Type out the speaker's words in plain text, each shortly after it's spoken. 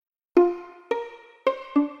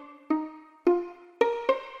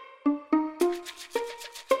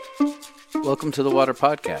Welcome to the Watir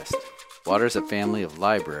Podcast. Watir is a family of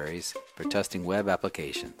libraries for testing web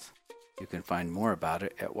applications. You can find more about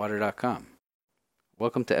it at watir.com.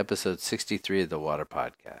 Welcome to episode 63 of the Watir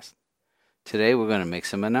Podcast. Today we're going to make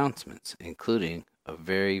some announcements, including a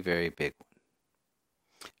very, very big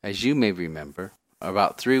one. As you may remember,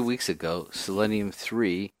 about 3 weeks ago, Selenium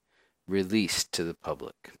 3 released to the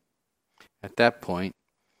public. At that point,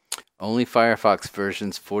 only Firefox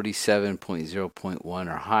versions 47.0.1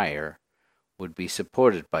 or higher would be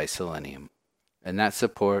supported by Selenium, and that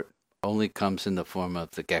support only comes in the form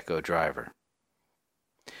of the Gecko driver.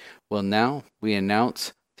 Well, now we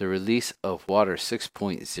announce the release of Watir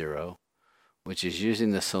 6.0, which is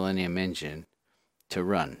using the Selenium engine to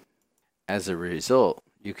run. As a result,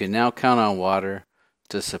 you can now count on Watir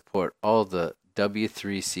to support all the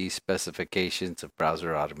W3C specifications of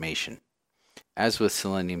browser automation. As with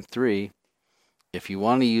Selenium 3, if you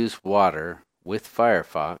want to use Watir with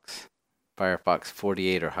Firefox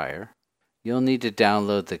 48 or higher, you'll need to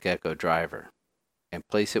download the Gecko driver and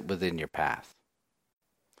place it within your path.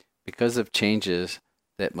 Because of changes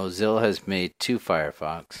that Mozilla has made to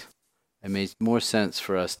Firefox, it makes more sense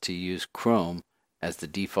for us to use Chrome as the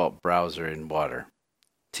default browser in Watir.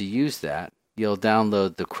 To use that, you'll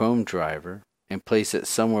download the Chrome driver and place it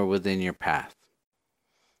somewhere within your path.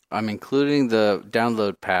 I'm including the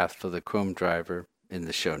download path for the Chrome driver in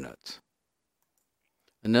the show notes.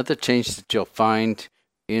 Another change that you'll find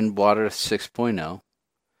in Watir 6.0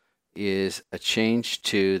 is a change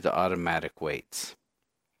to the automatic waits.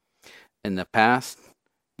 In the past,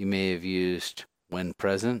 you may have used when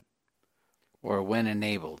present or when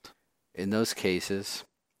enabled. In those cases,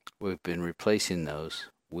 we've been replacing those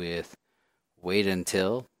with wait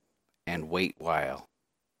until and wait while.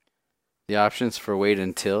 The options for wait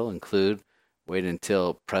until include wait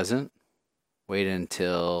until present, wait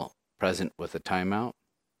until present with a timeout,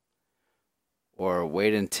 or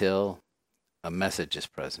wait until a message is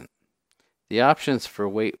present. The options for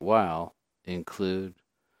wait while include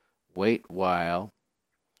wait while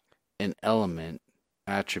an element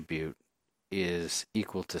attribute is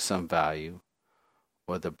equal to some value,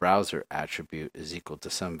 or the browser attribute is equal to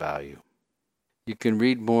some value. You can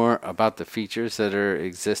read more about the features that are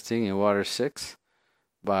existing in Watir 6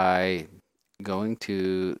 by going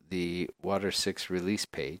to the Watir 6 release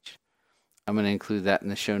page. I'm going to include that in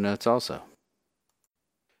the show notes also.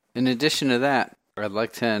 In addition to that, I'd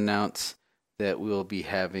like to announce that we'll be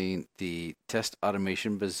having the Test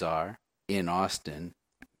Automation Bazaar in Austin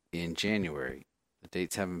in January. The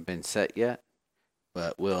dates haven't been set yet,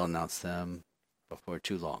 but we'll announce them before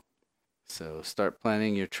too long. So start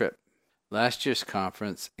planning your trip. Last year's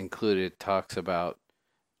conference included talks about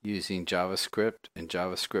using JavaScript and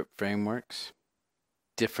JavaScript frameworks,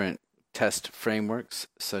 different test frameworks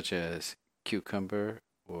such as Cucumber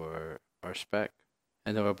or RSpec,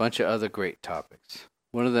 and there were a bunch of other great topics.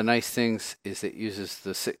 One of the nice things is it uses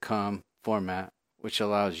the sitcom format, which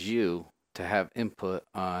allows you to have input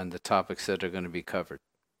on the topics that are going to be covered.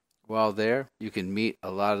 While there, you can meet a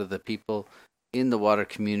lot of the people in the Watir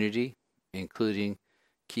community, including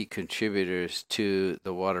key contributors to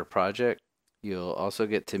the Watir project. You'll also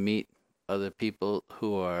get to meet other people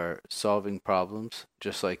who are solving problems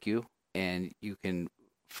just like you, and you can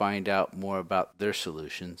find out more about their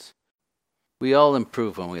solutions. We all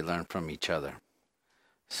improve when we learn from each other.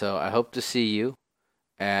 So I hope to see you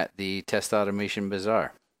at the Test Automation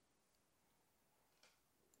Bazaar.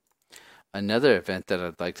 Another event that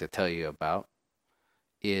I'd like to tell you about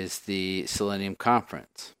is the Selenium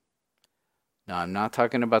Conference. Now, I'm not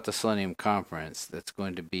talking about the Selenium Conference that's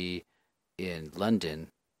going to be in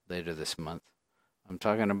London later this month. I'm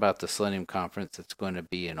talking about the Selenium Conference that's going to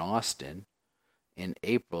be in Austin in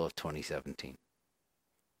April of 2017.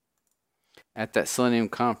 At that Selenium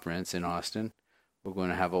Conference in Austin, we're going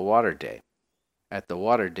to have a Watir Day. At the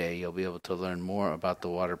Watir Day, you'll be able to learn more about the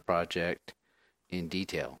Watir project in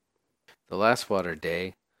detail. The last Watir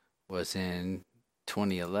Day was in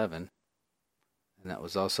 2011, and that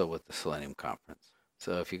was also with the Selenium Conference.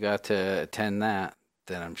 So if you got to attend that,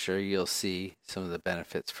 then I'm sure you'll see some of the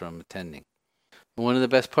benefits from attending. One of the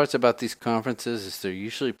best parts about these conferences is they're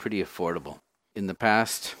usually pretty affordable. In the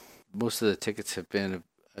past, most of the tickets have been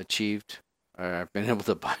achieved, or I've been able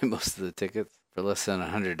to buy most of the tickets for less than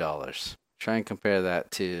 $100. Try and compare that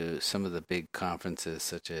to some of the big conferences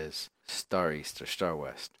such as Star East or Star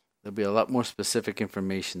West. There'll be a lot more specific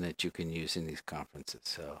information that you can use in these conferences,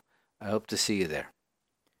 so I hope to see you there.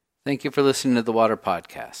 Thank you for listening to the Watir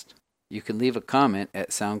Podcast. You can leave a comment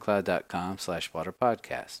at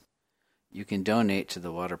soundcloud.com/watirpodcast. You can donate to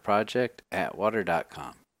the Watir Project at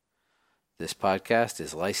watir.com. This podcast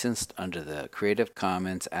is licensed under the Creative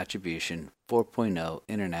Commons Attribution 4.0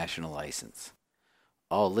 International License.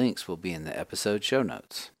 All links will be in the episode show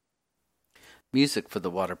notes. Music for the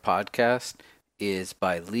Water Podcast is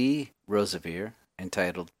by Lee Rosevere,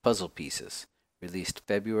 entitled Puzzle Pieces, released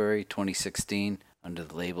February 2016 under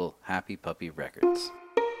the label Happy Puppy Records.